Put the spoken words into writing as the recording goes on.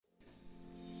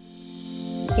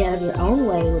Get Out of Your Own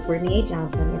Way with Brittany A.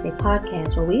 Johnson is a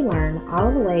podcast where we learn all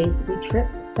of the ways we trip,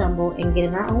 stumble, and get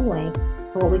in our own way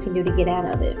and what we can do to get out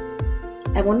of it.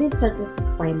 I want to insert this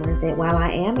disclaimer that while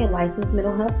I am a licensed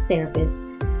mental health therapist,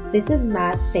 this is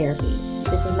not therapy.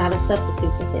 This is not a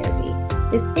substitute for therapy.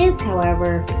 This is,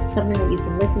 however, something that you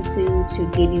can listen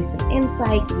to give you some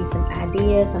insight, give you some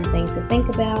ideas, some things to think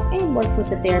about, and work with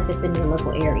the therapist in your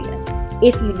local area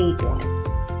if you need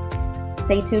one.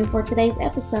 Stay tuned for today's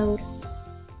episode.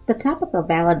 The topic of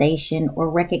validation or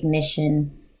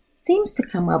recognition seems to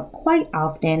come up quite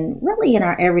often, really in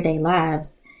our everyday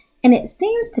lives. And it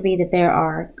seems to be that there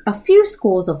are a few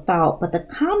schools of thought, but the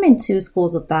common two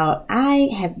schools of thought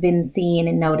I have been seeing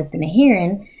and noticing and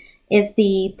hearing is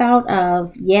the thought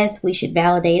of, yes, we should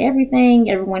validate everything.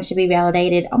 Everyone should be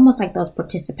validated, almost like those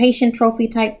participation trophy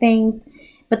type things.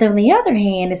 But then on the other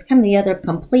hand, it's kind of the other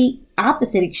complete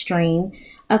opposite extreme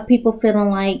of people feeling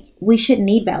like we shouldn't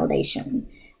need validation.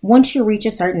 Once you reach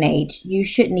a certain age, you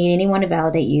shouldn't need anyone to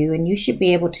validate you, and you should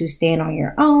be able to stand on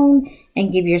your own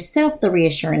and give yourself the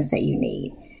reassurance that you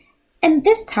need. And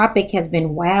this topic has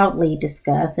been widely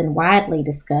discussed, and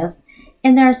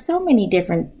there are so many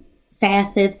different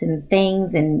facets and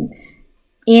things and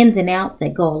ins and outs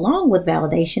that go along with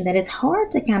validation that it's hard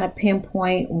to kind of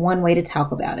pinpoint one way to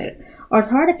talk about it, or it's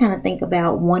hard to kind of think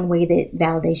about one way that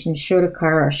validation should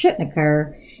occur or shouldn't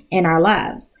occur in our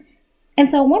lives. And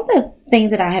so one of the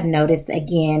things that I have noticed,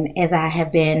 again, as I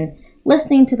have been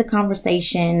listening to the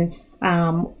conversation,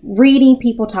 reading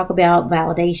people talk about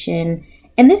validation,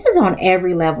 and this is on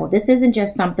every level. This isn't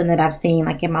just something that I've seen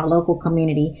like in my local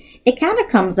community. It kind of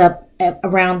comes up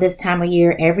around this time of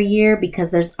year every year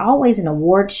because there's always an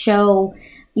award show,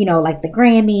 like the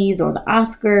Grammys or the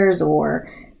Oscars or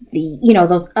the,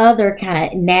 those other kind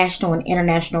of national and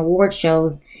international award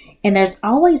shows. And there's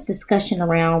always discussion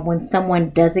around when someone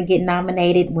doesn't get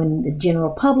nominated, when the general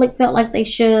public felt like they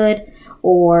should,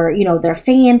 or, their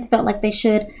fans felt like they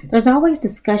should. There's always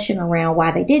discussion around why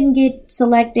they didn't get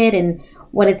selected and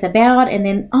what it's about. And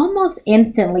then almost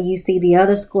instantly you see the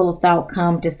other school of thought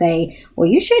come to say, well,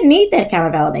 you shouldn't need that kind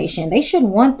of validation. They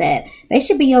shouldn't want that. They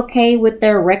should be okay with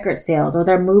their record sales or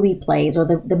their movie plays or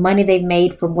the money they've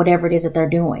made from whatever it is that they're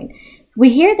doing. We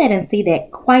hear that and see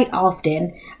that quite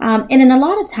often. And in a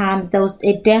lot of times,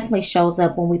 it definitely shows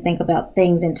up when we think about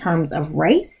things in terms of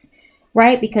race,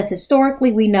 right? Because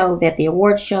historically, we know that the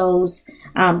award shows,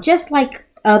 just like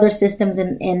other systems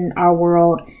in our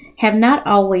world, have not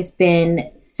always been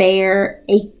fair,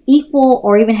 equal,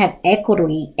 or even have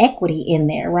equity in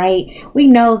there, right? We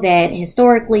know that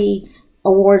historically,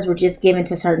 awards were just given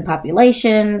to certain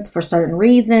populations for certain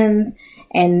reasons.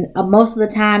 And most of the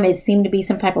time, it seemed to be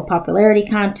some type of popularity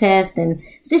contest. And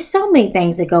it's just so many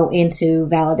things that go into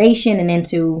validation and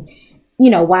into,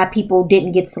 why people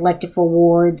didn't get selected for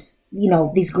awards,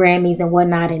 these Grammys and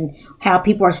whatnot, and how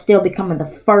people are still becoming the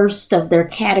first of their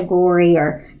category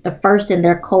or the first in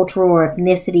their culture or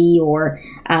ethnicity or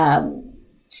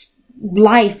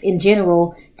life in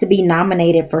general to be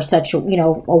nominated for such,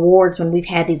 awards when we've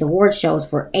had these award shows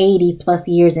for 80 plus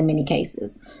years in many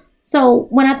cases. So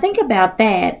when I think about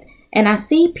that and I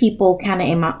see people kind of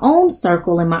in my own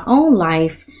circle, in my own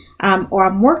life, or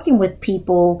I'm working with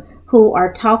people who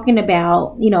are talking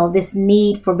about, this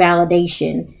need for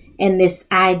validation and this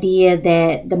idea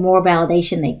that the more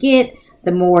validation they get,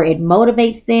 the more it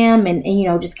motivates them and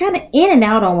just kind of in and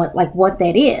out on what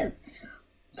that is.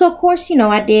 So, of course,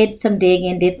 I did some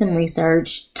digging, did some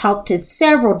research, talked to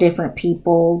several different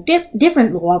people,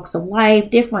 different walks of life,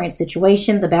 different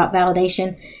situations about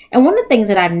validation. And one of the things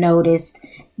that I've noticed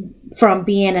from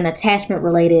being an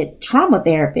attachment-related trauma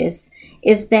therapist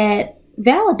is that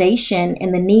validation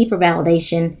and the need for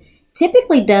validation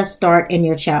typically does start in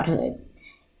your childhood.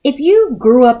 If you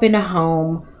grew up in a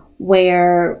home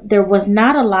where there was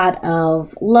not a lot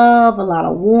of love, a lot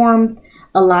of warmth,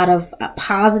 a lot of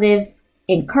positive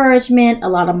encouragement, a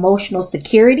lot of emotional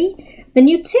security, then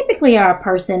you typically are a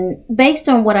person, based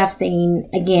on what I've seen,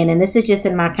 again, and this is just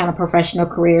in my kind of professional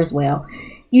career as well,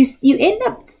 you end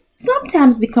up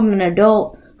sometimes becoming an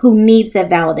adult who needs that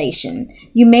validation.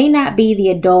 You may not be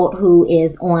the adult who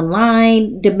is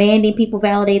online demanding people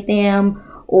validate them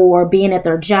or being at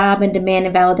their job and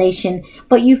demanding validation,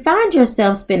 but you find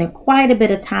yourself spending quite a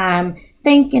bit of time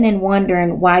thinking and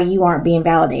wondering why you aren't being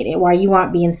validated, why you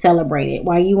aren't being celebrated,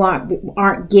 why you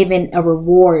aren't given a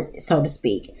reward, so to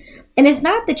speak. And it's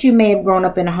not that you may have grown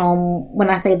up in a home, when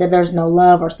I say that there's no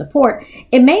love or support,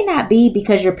 it may not be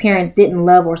because your parents didn't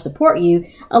love or support you.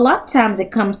 A lot of times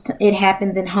it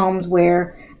happens in homes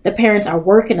where the parents are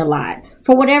working a lot,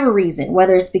 for whatever reason,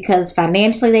 whether it's because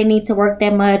financially they need to work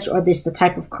that much or this the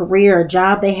type of career or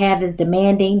job they have is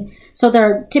demanding, so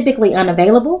they're typically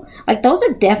unavailable. Like those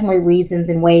are definitely reasons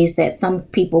and ways that some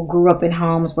people grew up in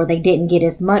homes where they didn't get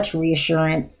as much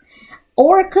reassurance.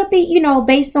 Or it could be,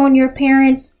 based on your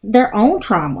parents, their own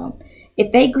trauma.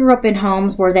 If they grew up in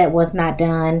homes where that was not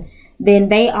done, then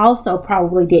they also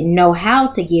probably didn't know how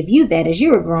to give you that as you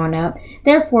were growing up.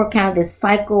 Therefore, kind of this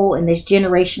cycle and this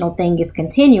generational thing is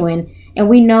continuing. And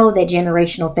we know that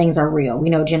generational things are real.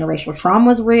 We know generational trauma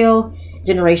is real.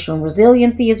 Generational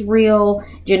resiliency is real.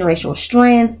 Generational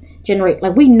strength.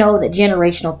 We know that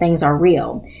generational things are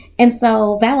real. And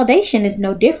so validation is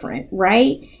no different,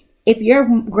 right? If your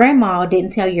grandma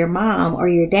didn't tell your mom or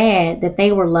your dad that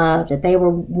they were loved, that they were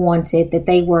wanted, that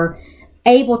they were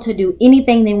able to do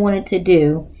anything they wanted to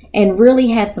do and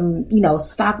really had some,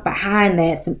 stock behind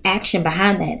that, some action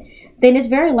behind that, then it's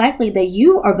very likely that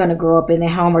you are going to grow up in that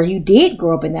home, or you did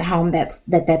grow up in that home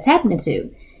that's happening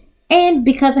to. And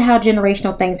because of how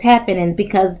generational things happen, and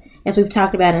because, as we've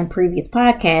talked about in previous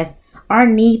podcasts, our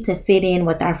need to fit in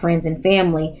with our friends and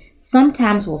family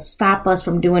sometimes will stop us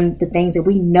from doing the things that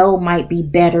we know might be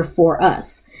better for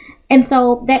us. And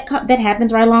so that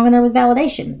happens right along in there with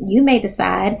validation. You may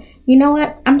decide, you know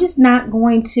what, I'm just not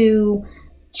going to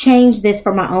change this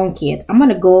for my own kids. I'm going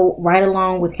to go right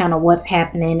along with kind of what's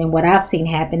happening and what I've seen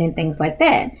happen and things like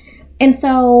that. And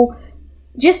so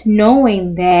just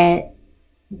knowing that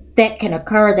can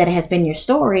occur, that has been your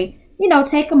story,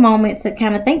 take a moment to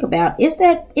kind of think about, is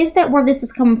that where this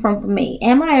is coming from for me?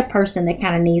 Am I a person that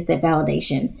kind of needs that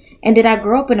validation? And did I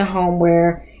grow up in a home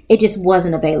where it just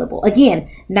wasn't available? Again,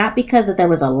 not because that there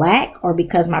was a lack or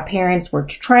because my parents were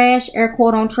trash, air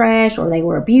quote on trash, or they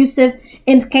were abusive.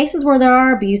 In cases where there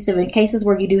are abusive, in cases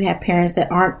where you do have parents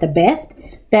that aren't the best,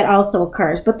 that also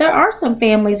occurs. But there are some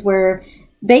families where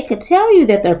they could tell you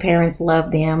that their parents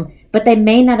love them, but they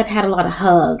may not have had a lot of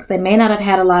hugs. They may not have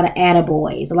had a lot of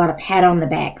attaboys, a lot of pat on the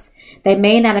backs. They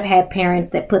may not have had parents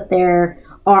that put their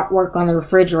artwork on the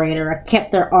refrigerator or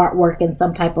kept their artwork in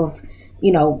some type of,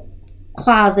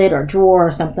 closet or drawer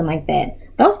or something like that.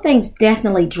 Those things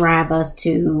definitely drive us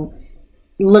to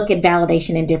look at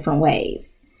validation in different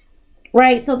ways,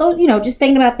 right? So those, just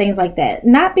thinking about things like that,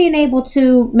 not being able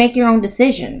to make your own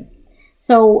decision.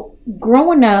 So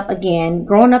growing up in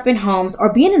homes,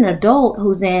 or being an adult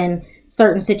who's in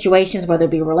certain situations, whether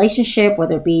it be a relationship,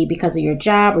 whether it be because of your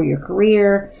job or your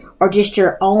career, or just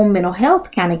your own mental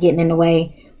health kind of getting in the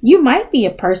way, you might be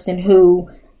a person who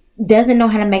doesn't know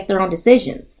how to make their own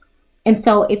decisions. And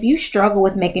so if you struggle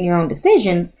with making your own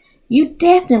decisions, you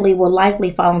definitely will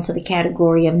likely fall into the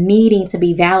category of needing to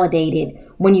be validated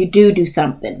when you do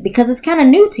something, because it's kind of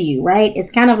new to you, right?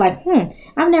 It's kind of like,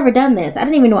 I've never done this. I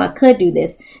didn't even know I could do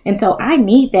this. And so I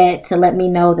need that to let me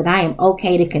know that I am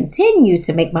okay to continue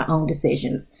to make my own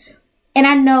decisions. And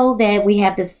I know that we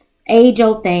have this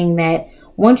age-old thing that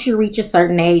once you reach a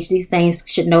certain age, these things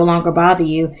should no longer bother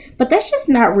you. But that's just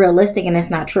not realistic, and that's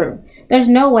not true. There's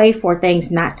no way for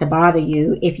things not to bother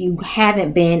you if you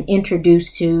haven't been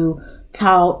introduced to,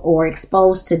 taught, or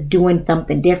exposed to doing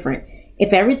something different.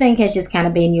 If everything has just kind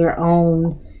of been your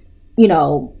own,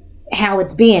 how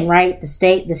it's been, right? The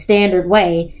standard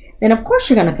way, then of course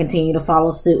you're going to continue to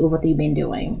follow suit with what you've been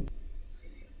doing.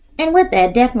 And with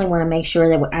that, definitely want to make sure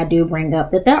that I do bring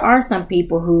up that there are some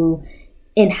people who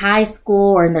in high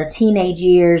school or in their teenage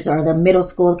years or their middle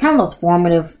school, kind of those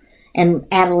formative and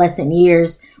adolescent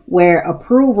years, where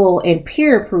approval and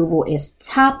peer approval is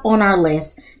top on our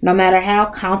list. No matter how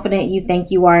confident you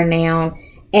think you are now,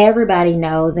 everybody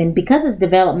knows. And because it's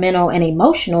developmental and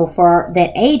emotional for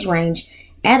that age range,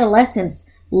 adolescents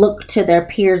look to their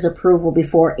peers' approval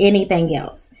before anything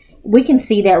else. We can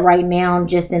see that right now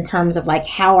just in terms of like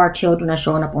how our children are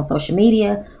showing up on social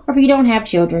media, or if you don't have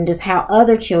children, just how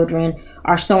other children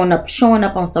are showing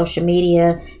up on social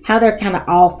media, how they're kind of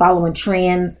all following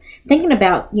trends, thinking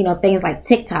about, things like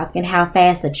TikTok and how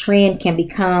fast a trend can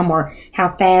become, or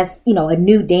how fast, a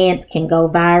new dance can go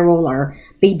viral or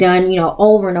be done,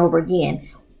 over and over again.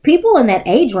 People in that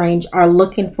age range are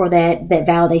looking for that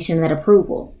validation, that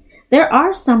approval. There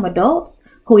are some adults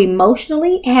who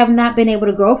emotionally have not been able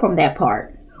to grow from that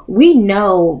part. We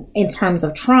know in terms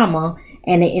of trauma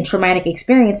and in traumatic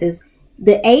experiences,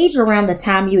 the age around the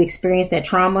time you experience that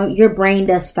trauma, your brain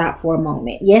does stop for a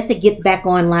moment. Yes, it gets back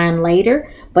online later,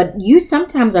 but you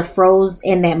sometimes are froze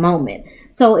in that moment.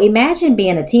 So imagine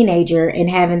being a teenager and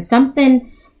having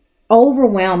something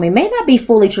overwhelming, may not be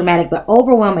fully traumatic, but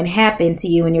overwhelming happen to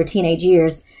you in your teenage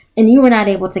years, and you were not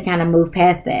able to kind of move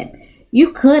past that.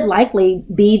 You could likely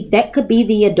be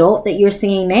the adult that you're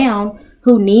seeing now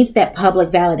who needs that public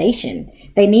validation.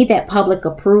 They need that public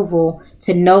approval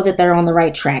to know that they're on the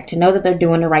right track, to know that they're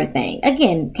doing the right thing.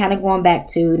 Again, kind of going back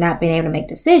to not being able to make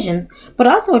decisions, but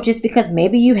also just because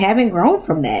maybe you haven't grown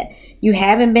from that. You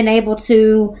haven't been able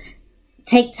to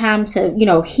take time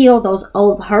to, heal those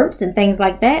old hurts and things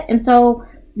like that. And so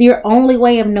your only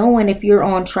way of knowing if you're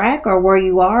on track or where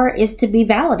you are is to be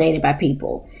validated by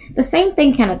people. The same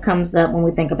thing kind of comes up when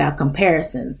we think about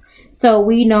comparisons. So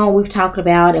we know we've talked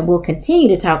about and we'll continue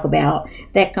to talk about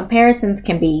that comparisons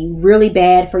can be really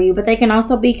bad for you, but they can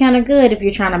also be kind of good if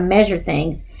you're trying to measure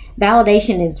things.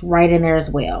 Validation is right in there as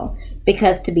well,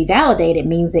 because to be validated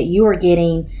means that you are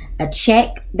getting a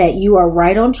check that you are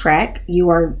right on track. You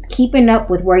are keeping up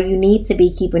with where you need to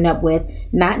be keeping up with,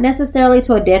 not necessarily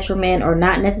to a detriment or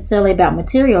not necessarily about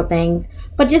material things,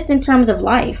 but just in terms of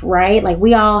life, right? Like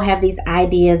we all have these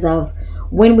ideas of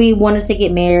when we wanted to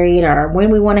get married or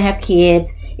when we want to have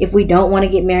kids, if we don't want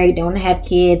to get married, don't have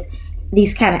kids,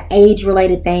 these kind of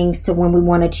age-related things to when we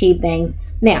want to achieve things.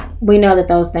 Now, we know that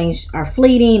those things are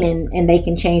fleeting and they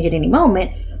can change at any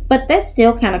moment, but that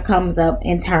still kind of comes up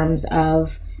in terms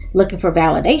of looking for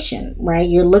validation, right?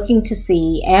 You're looking to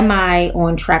see, am I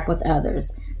on track with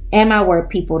others? Am I where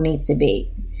people need to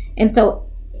be? And so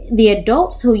the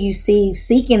adults who you see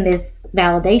seeking this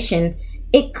validation,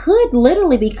 it could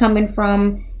literally be coming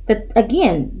from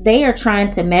again, they are trying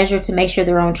to measure to make sure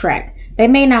they're on track. They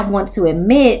may not want to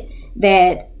admit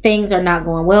that things are not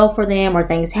going well for them or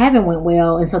things haven't went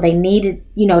well. And so they needed,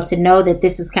 to know that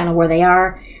this is kind of where they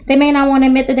are. They may not want to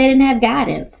admit that they didn't have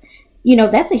guidance.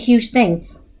 That's a huge thing.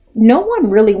 No one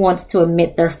really wants to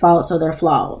admit their faults or their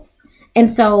flaws.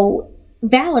 And so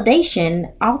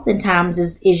validation oftentimes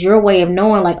is your way of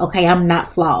knowing like, okay, I'm not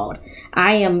flawed.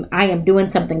 I am doing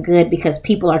something good because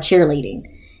people are cheerleading.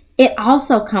 It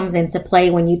also comes into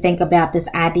play when you think about this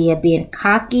idea of being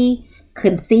cocky,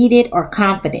 conceited, or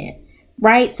confident.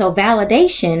 Right? So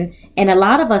validation, and a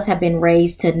lot of us have been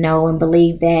raised to know and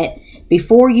believe that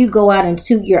before you go out and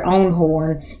toot your own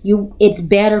horn, it's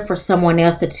better for someone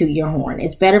else to toot your horn.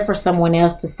 It's better for someone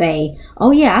else to say, oh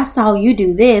yeah, I saw you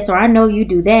do this, or I know you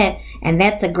do that, and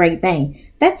that's a great thing.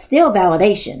 That's still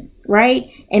validation, right?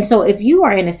 And so if you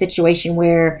are in a situation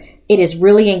where it is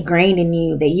really ingrained in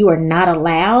you that you are not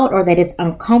allowed or that it's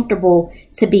uncomfortable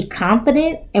to be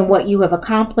confident in what you have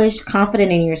accomplished,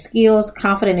 confident in your skills,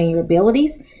 confident in your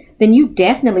abilities, then you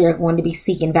definitely are going to be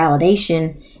seeking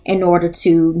validation in order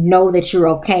to know that you're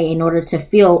okay, in order to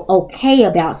feel okay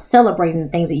about celebrating the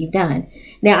things that you've done.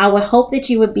 Now, I would hope that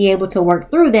you would be able to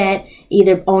work through that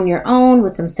either on your own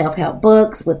with some self-help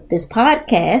books, with this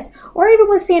podcast, or even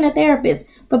with seeing a therapist,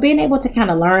 but being able to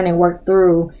kind of learn and work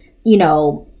through,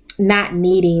 not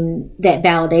needing that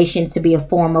validation to be a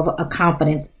form of a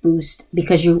confidence boost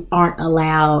because you aren't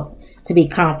allowed to be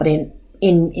confident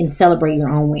in celebrate your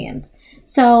own wins.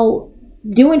 So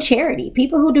doing charity,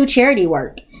 people who do charity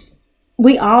work,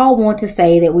 we all want to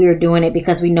say that we are doing it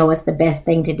because we know it's the best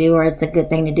thing to do or it's a good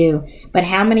thing to do. But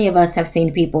how many of us have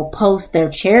seen people post their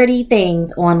charity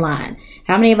things online?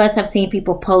 How many of us have seen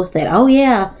people post that, oh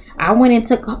yeah, I went and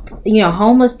took,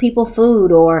 homeless people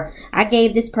food, or I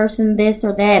gave this person this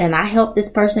or that, and I helped this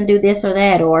person do this or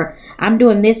that, or I'm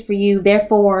doing this for you,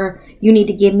 therefore you need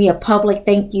to give me a public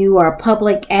thank you or a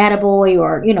public attaboy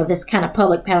or, this kind of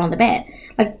public pat on the back.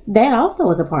 Like that also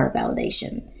is a part of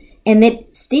validation. And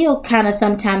it still kind of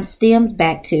sometimes stems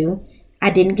back to,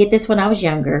 I didn't get this when I was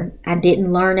younger. I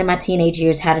didn't learn in my teenage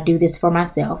years how to do this for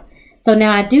myself. So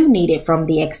now I do need it from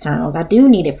the externals. I do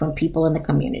need it from people in the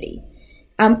community.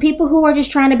 People who are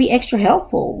just trying to be extra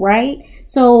helpful, right?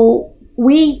 So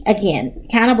we, again,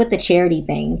 kind of with the charity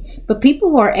thing, but people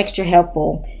who are extra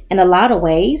helpful in a lot of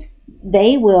ways,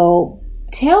 they will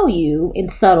tell you in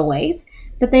subtle ways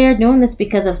that they are doing this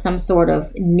because of some sort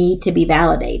of need to be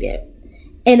validated.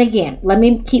 And again, let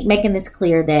me keep making this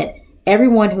clear that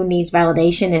everyone who needs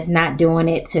validation is not doing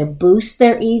it to boost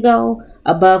their ego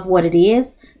above what it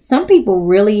is. Some people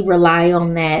really rely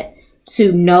on that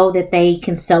to know that they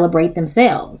can celebrate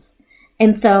themselves.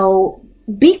 And so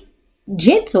be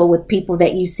gentle with people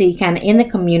that you see kind of in the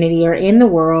community or in the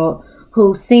world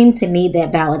who seem to need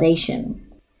that validation.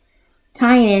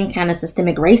 Tying in kind of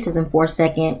systemic racism for a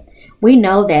second, we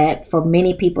know that for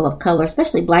many people of color,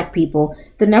 especially Black people,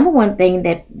 the number one thing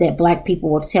that Black people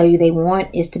will tell you they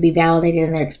want is to be validated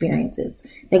in their experiences.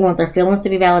 They want their feelings to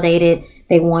be validated.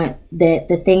 They want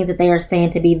the things that they are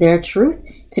saying to be their truth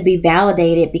to be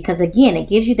validated because, again, it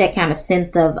gives you that kind of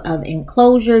sense of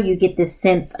enclosure. You get this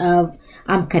sense of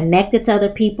I'm connected to other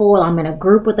people. I'm in a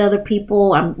group with other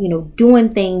people. I'm,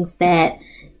 doing things that,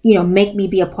 make me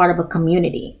be a part of a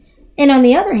community. And on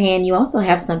the other hand, you also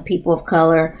have some people of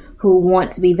color who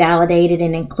want to be validated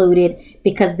and included,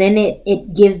 because then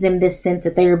it gives them this sense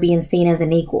that they are being seen as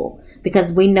an equal.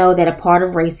 Because we know that a part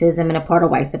of racism and a part of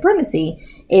white supremacy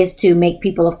is to make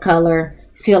people of color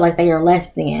feel like they are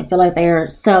less than, feel like they are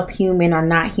subhuman or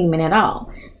not human at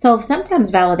all. So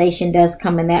sometimes validation does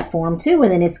come in that form too,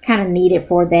 and then it's kind of needed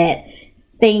for that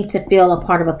thing to feel a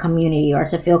part of a community or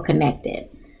to feel connected.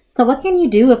 So what can you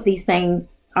do if these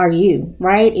things are you,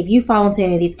 right? If you fall into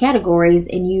any of these categories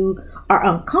and you are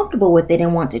uncomfortable with it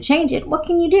and want to change it, what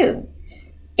can you do?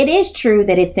 It is true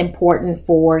that it's important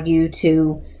for you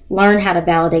to learn how to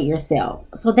validate yourself.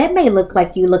 So that may look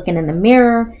like you looking in the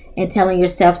mirror and telling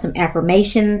yourself some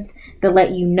affirmations to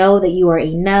let you know that you are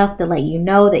enough, to let you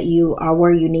know that you are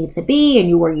where you need to be and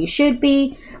you're where you should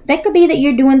be. That could be that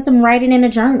you're doing some writing in a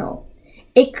journal.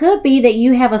 It could be that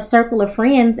you have a circle of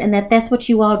friends and that's what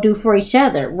you all do for each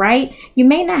other, right? You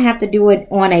may not have to do it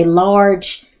on a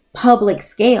large public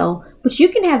scale, but you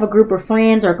can have a group of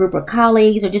friends or a group of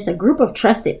colleagues or just a group of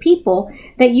trusted people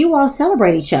that you all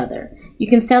celebrate each other. You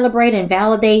can celebrate and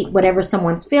validate whatever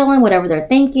someone's feeling, whatever they're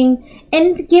thinking,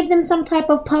 and give them some type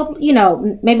of public,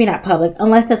 maybe not public,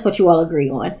 unless that's what you all agree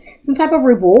on, some type of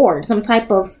reward, some type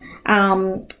of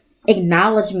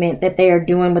acknowledgement that they are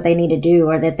doing what they need to do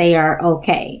or that they are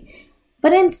okay.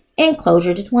 But in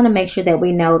closure, just want to make sure that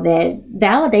we know that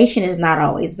validation is not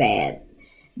always bad.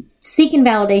 Seeking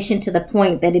validation to the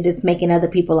point that it is making other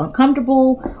people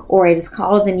uncomfortable or it is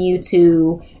causing you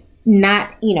to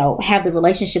not, have the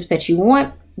relationships that you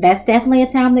want, that's definitely a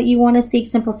time that you want to seek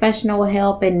some professional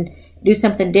help and do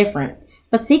something different.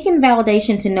 But seeking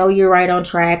validation to know you're right on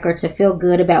track or to feel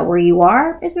good about where you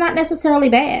are is not necessarily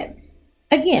bad.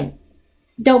 Again,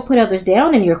 don't put others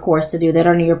down in your course to do that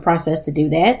or in your process to do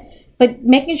that, but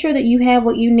making sure that you have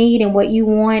what you need and what you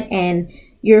want and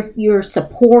you're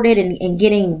supported and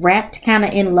getting wrapped kind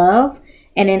of in love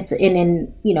and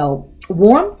in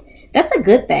warmth. That's a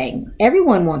good thing.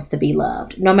 Everyone wants to be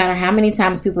loved. No matter how many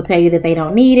times people tell you that they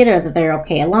don't need it or that they're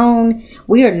okay alone,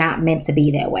 we are not meant to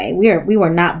be that way. We were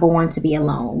not born to be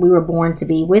alone. We were born to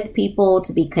be with people,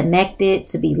 to be connected,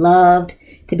 to be loved,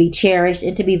 to be cherished,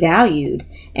 and to be valued.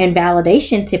 And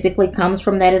validation typically comes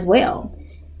from that as well.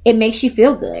 It makes you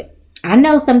feel good. I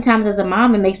know sometimes as a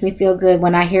mom, it makes me feel good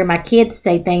when I hear my kids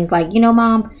say things like,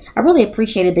 Mom, I really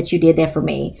appreciated that you did that for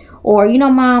me. Or,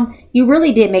 Mom, you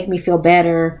really did make me feel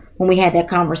better when we had that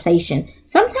conversation.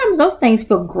 Sometimes those things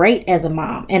feel great as a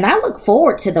mom. And I look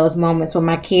forward to those moments when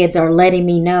my kids are letting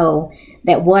me know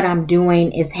that what I'm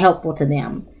doing is helpful to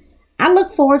them. I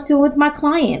look forward to it with my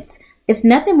clients. It's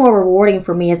nothing more rewarding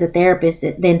for me as a therapist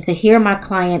than to hear my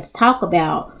clients talk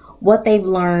about what they've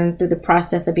learned through the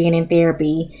process of being in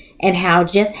therapy and how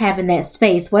just having that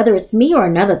space, whether it's me or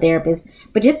another therapist,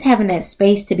 but just having that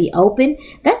space to be open,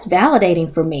 that's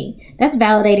validating for me. That's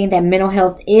validating that mental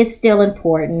health is still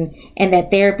important and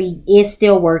that therapy is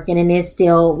still working and is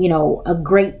still, a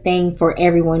great thing for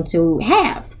everyone to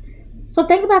have. So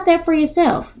think about that for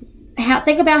yourself.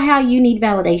 Think about how you need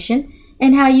validation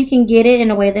and how you can get it in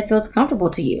a way that feels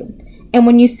comfortable to you. And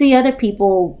when you see other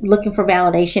people looking for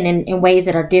validation in ways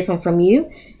that are different from you,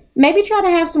 maybe try to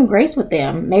have some grace with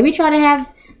them. Maybe try to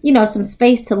have, some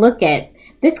space to look at.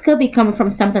 This could be coming from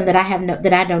something that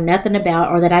I know nothing about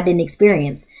or that I didn't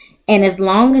experience. And as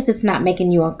long as it's not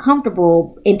making you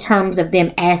uncomfortable in terms of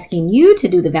them asking you to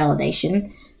do the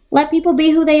validation, let people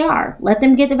be who they are. Let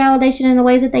them get the validation in the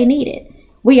ways that they need it.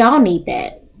 We all need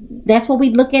that. That's what we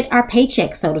look at our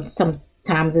paychecks. So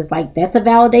sometimes it's like, that's a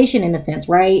validation in a sense,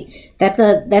 right? That's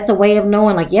a way of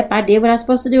knowing like, yep, I did what I was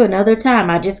supposed to do. Another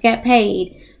time I just got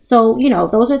paid. So,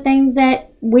 those are things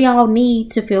that we all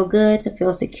need to feel good, to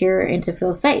feel secure, and to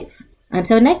feel safe.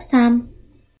 Until next time.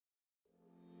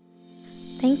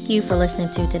 Thank you for listening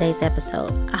to today's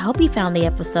episode. I hope you found the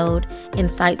episode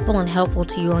insightful and helpful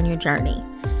to you on your journey.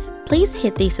 Please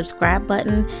hit the subscribe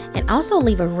button and also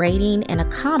leave a rating and a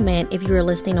comment if you are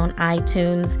listening on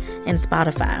iTunes and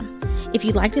Spotify. If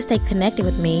you'd like to stay connected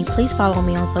with me, please follow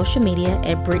me on social media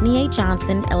at Brittany A.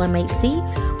 Johnson,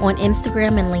 LMHC on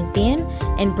Instagram and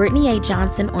LinkedIn, and Brittany A.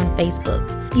 Johnson on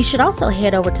Facebook. You should also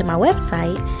head over to my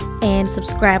website and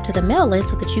subscribe to the mail list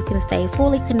so that you can stay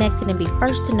fully connected and be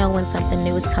first to know when something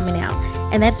new is coming out.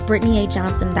 And that's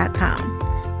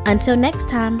BrittanyAJohnson.com. Until next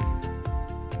time.